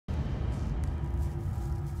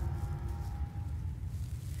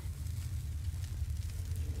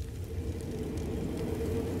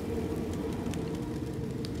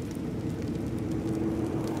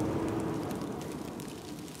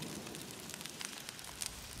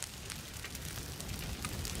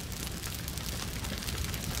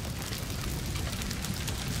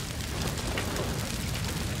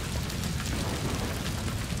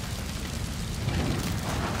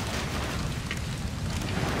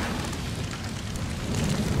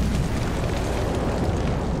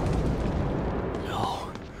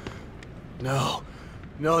No.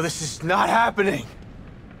 No, this is not happening.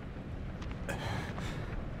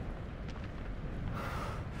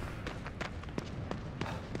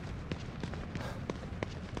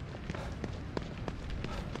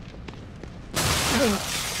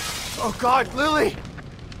 Oh God, Lily!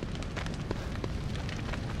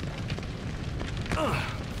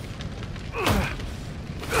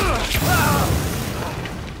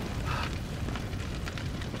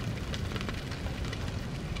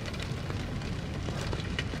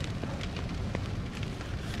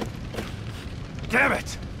 Damn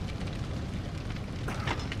it!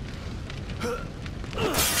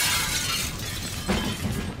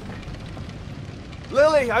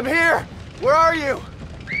 Lily, I'm here! Where are you?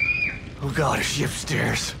 Oh God, is she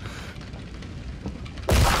upstairs?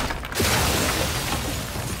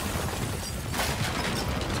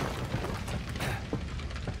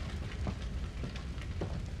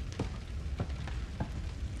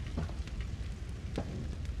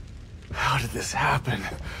 How did this happen?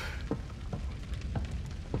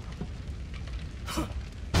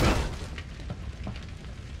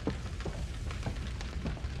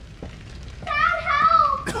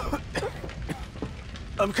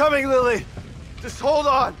 I'm coming, Lily! Just hold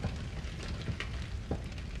on!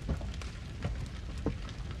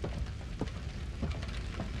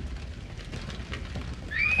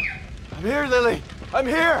 I'm here, Lily! I'm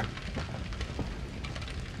here!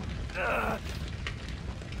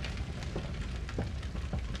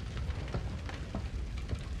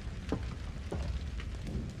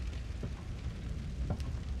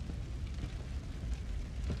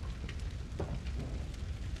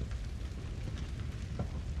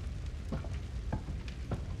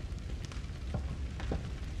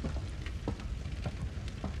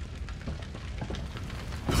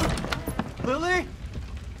 Lily?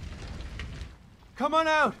 Come on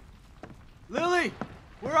out! Lily!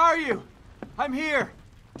 Where are you? I'm here!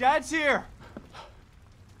 Dad's here!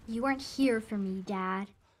 You weren't here for me, Dad.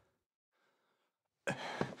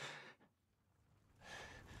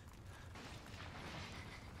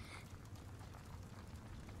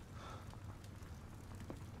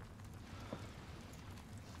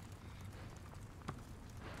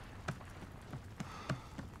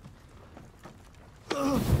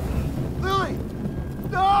 Lily!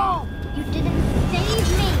 No! You didn't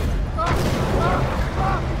save me!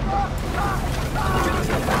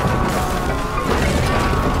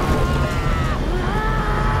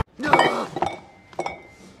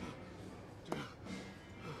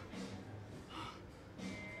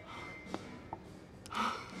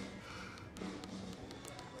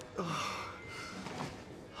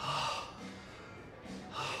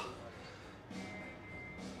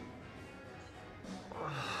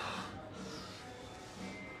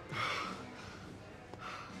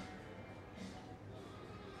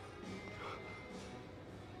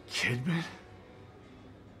 Kidman?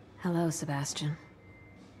 Hello, Sebastian.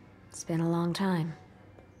 It's been a long time.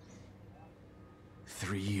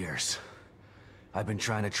 3 years. I've been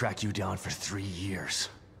trying to track you down for 3 years.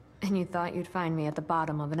 And you thought you'd find me at the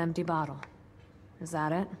bottom of an empty bottle. Is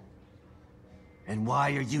that it? And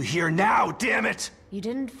why are you here now, damn it? You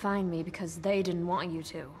didn't find me because they didn't want you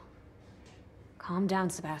to. Calm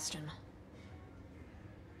down, Sebastian.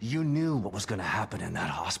 You knew what was gonna happen in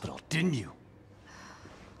that hospital, didn't you?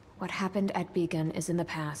 What happened at Beacon is in the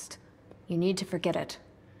past. You need to forget it.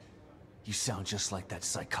 You sound just like that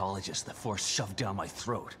psychologist the Force shoved down my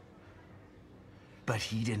throat. But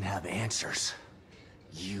he didn't have answers.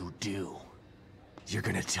 You do. You're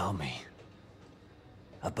gonna tell me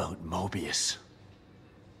about Mobius.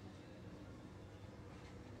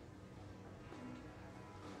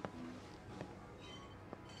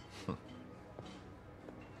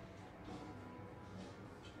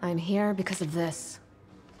 I'm here because of this.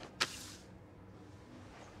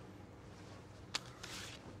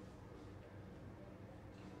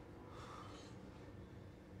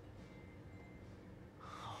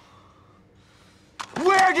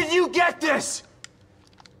 Where did you get this?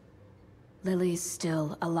 Lily's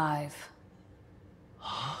still alive.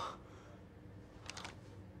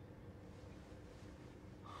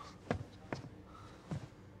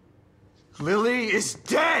 Lily is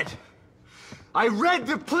dead! I read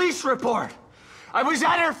the police report! I was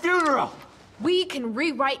at her funeral! We can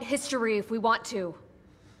rewrite history if we want to.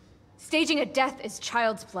 Staging a death is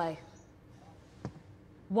child's play.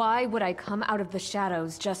 Why would I come out of the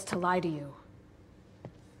shadows just to lie to you?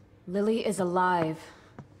 Lily is alive,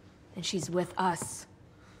 and she's with us.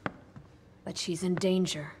 But she's in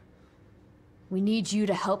danger. We need you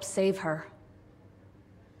to help save her.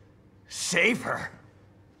 Save her?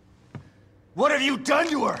 What have you done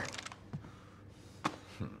to her?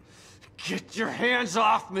 Get your hands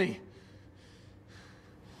off me!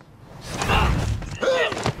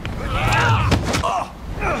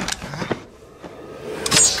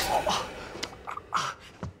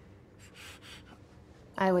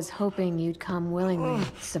 I was hoping you'd come willingly,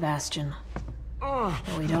 Sebastian.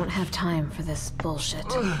 But we don't have time for this bullshit.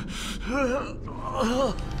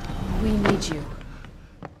 We need you.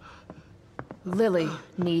 Lily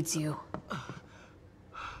needs you.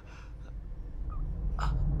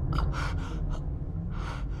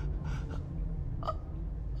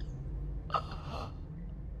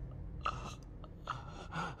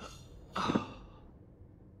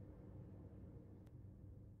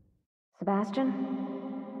 Sebastian?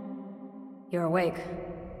 You're awake.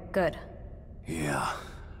 Good. Yeah.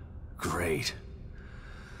 Great.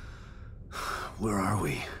 Where are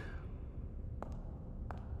we?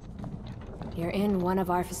 You're in one of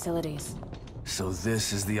our facilities. So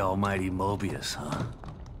this is the almighty Mobius, huh?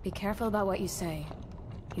 Be careful about what you say.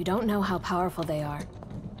 You don't know how powerful they are.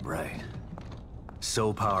 Right.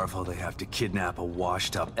 So powerful they have to kidnap a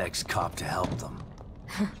washed-up ex-cop to help them.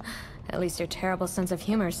 At least your terrible sense of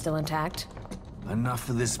humor is still intact. Enough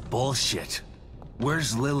of this bullshit.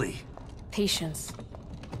 Where's Lily? Patience.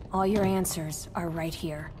 All your answers are right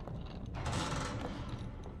here.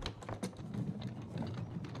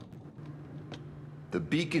 The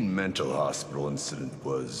Beacon Mental Hospital incident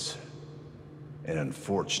was an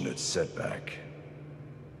unfortunate setback.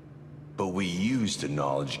 But we used the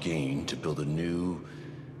knowledge gained to build a new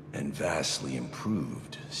and vastly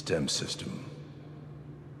improved STEM system.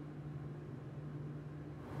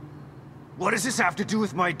 What does this have to do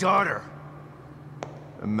with my daughter?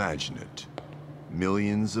 Imagine it.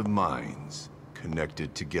 Millions of minds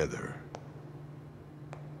connected together.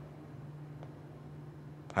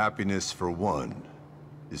 Happiness for one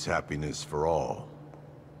is happiness for all.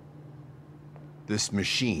 This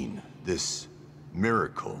machine, this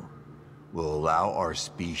miracle, will allow our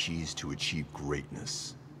species to achieve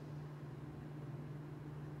greatness.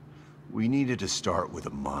 We needed to start with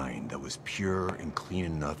a mind that was pure and clean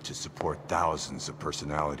enough to support thousands of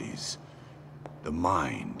personalities. The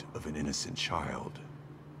mind of an innocent child.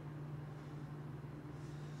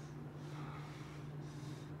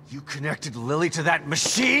 You connected Lily to that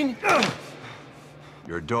machine?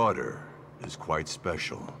 Your daughter is quite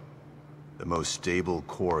special. The most stable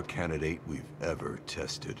core candidate we've ever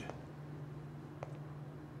tested.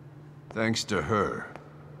 Thanks to her,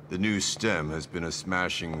 the new STEM has been a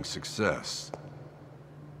smashing success.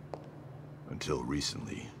 Until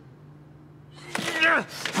recently.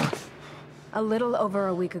 A little over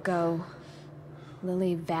a week ago,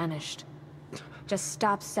 Lily vanished. Just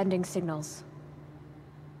stopped sending signals.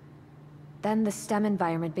 Then the STEM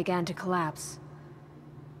environment began to collapse.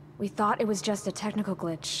 We thought it was just a technical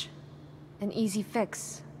glitch. An easy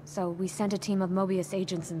fix, so we sent a team of Mobius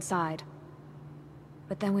agents inside.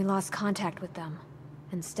 But then we lost contact with them,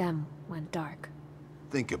 and STEM went dark.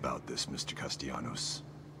 Think about this, Mr. Castellanos.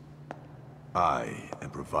 I am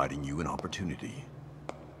providing you an opportunity.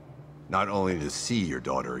 Not only to see your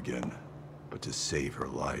daughter again, but to save her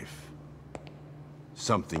life.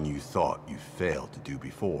 Something you thought you failed to do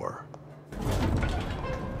before.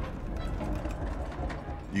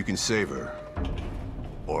 You can save her,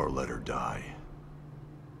 or let her die.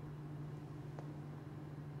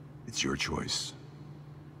 It's your choice.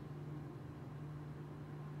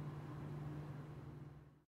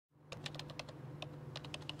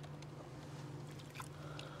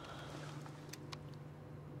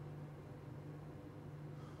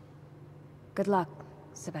 Good luck,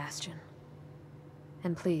 Sebastian.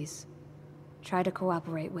 And please, try to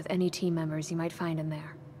cooperate with any team members you might find in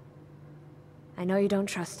there. I know you don't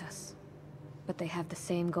trust us, but they have the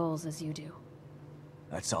same goals as you do.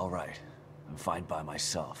 That's all right. I'm fine by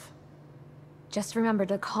myself. Just remember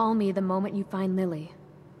to call me the moment you find Lily,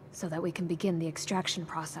 so that we can begin the extraction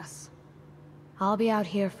process. I'll be out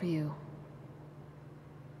here for you.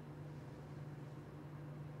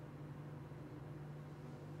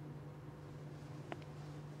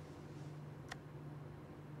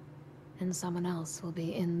 And someone else will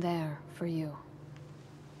be in there for you.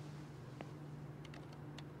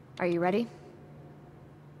 Are you ready?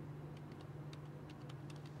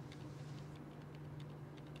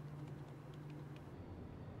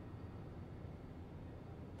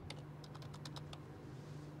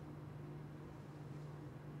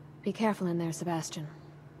 Be careful in there, Sebastian.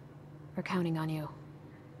 We're counting on you.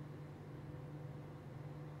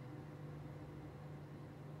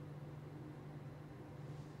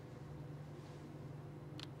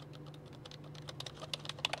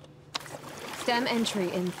 STEM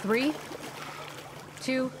entry in 3,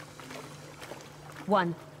 2,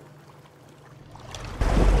 1.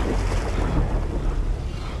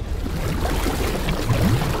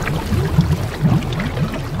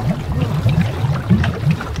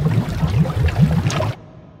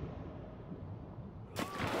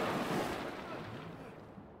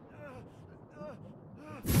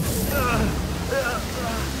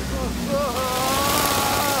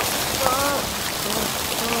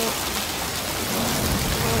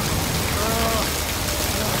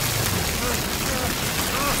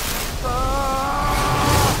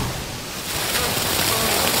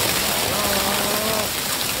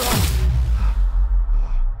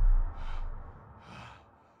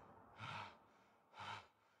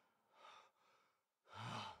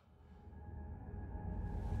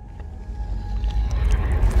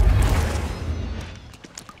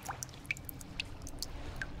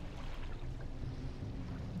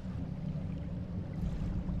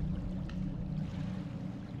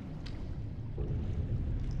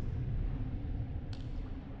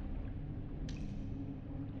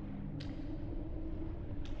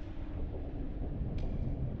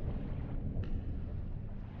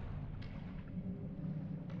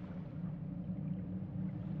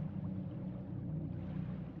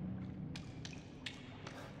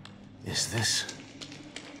 Is this...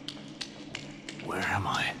 Where am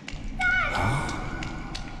I? Huh?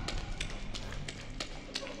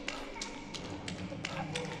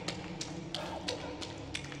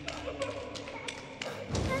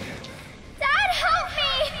 Dad, help me!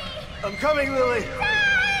 I'm coming, Lily!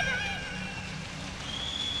 Dad!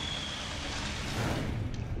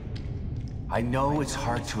 I know it's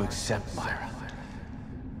hard to accept, Myra.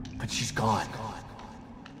 But she's gone.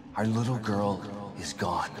 Our little girl is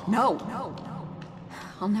gone. No.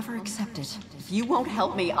 I'll never accept it. If you won't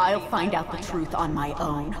help me, I'll find out the truth on my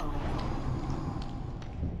own.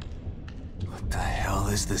 What the hell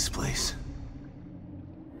is this place?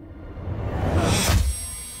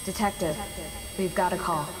 Detective, we've got a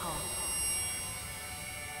call.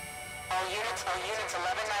 All units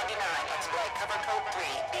 1199. Exploit cover code 3,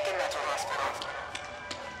 Beacon Mental Hospital.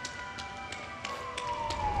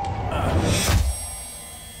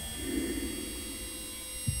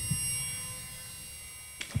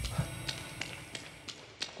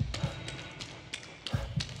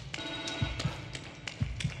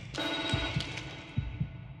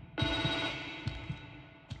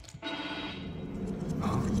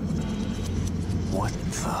 What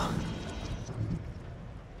the...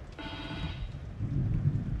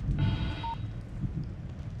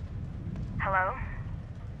 Hello?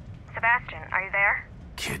 Sebastian, are you there?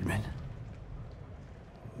 Kidman?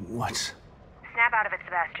 What? Snap out of it,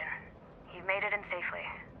 Sebastian. You've made it in safely.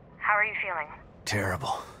 How are you feeling?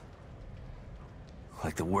 Terrible.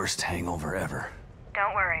 Like the worst hangover ever.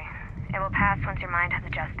 Don't worry. It will pass once your mind has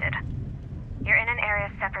adjusted. You're in an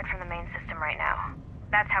area separate from the main system right now.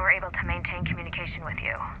 That's how we're able to maintain communication with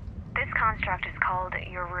you. This construct is called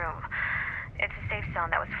your room. It's a safe zone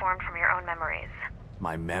that was formed from your own memories.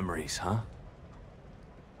 My memories, huh?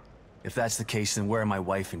 If that's the case, then where are my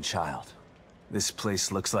wife and child? This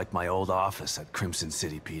place looks like my old office at Crimson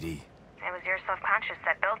City PD. It was your subconscious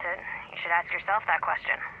that built it. You should ask yourself that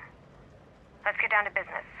question. Let's get down to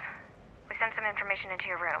business. We sent some information into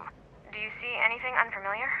your room. Do you see anything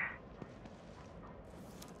unfamiliar?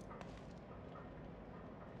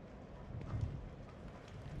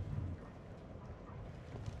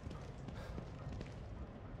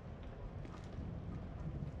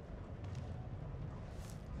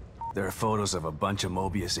 There are photos of a bunch of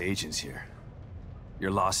Mobius agents here. Your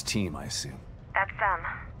lost team, I assume. That's them.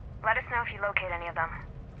 Let us know if you locate any of them.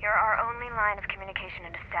 You're our only line of communication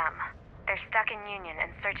into STEM. They're stuck in Union and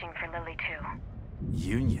searching for Lily too.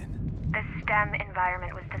 Union? This STEM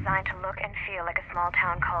environment was designed to look and feel like a small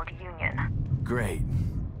town called Union. Great.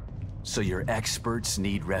 So your experts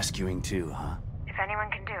need rescuing too, huh? If anyone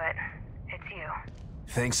can do it, it's you.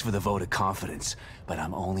 Thanks for the vote of confidence, but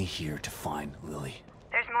I'm only here to find Lily.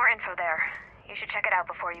 There's more info there. You should check it out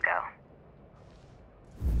before you go.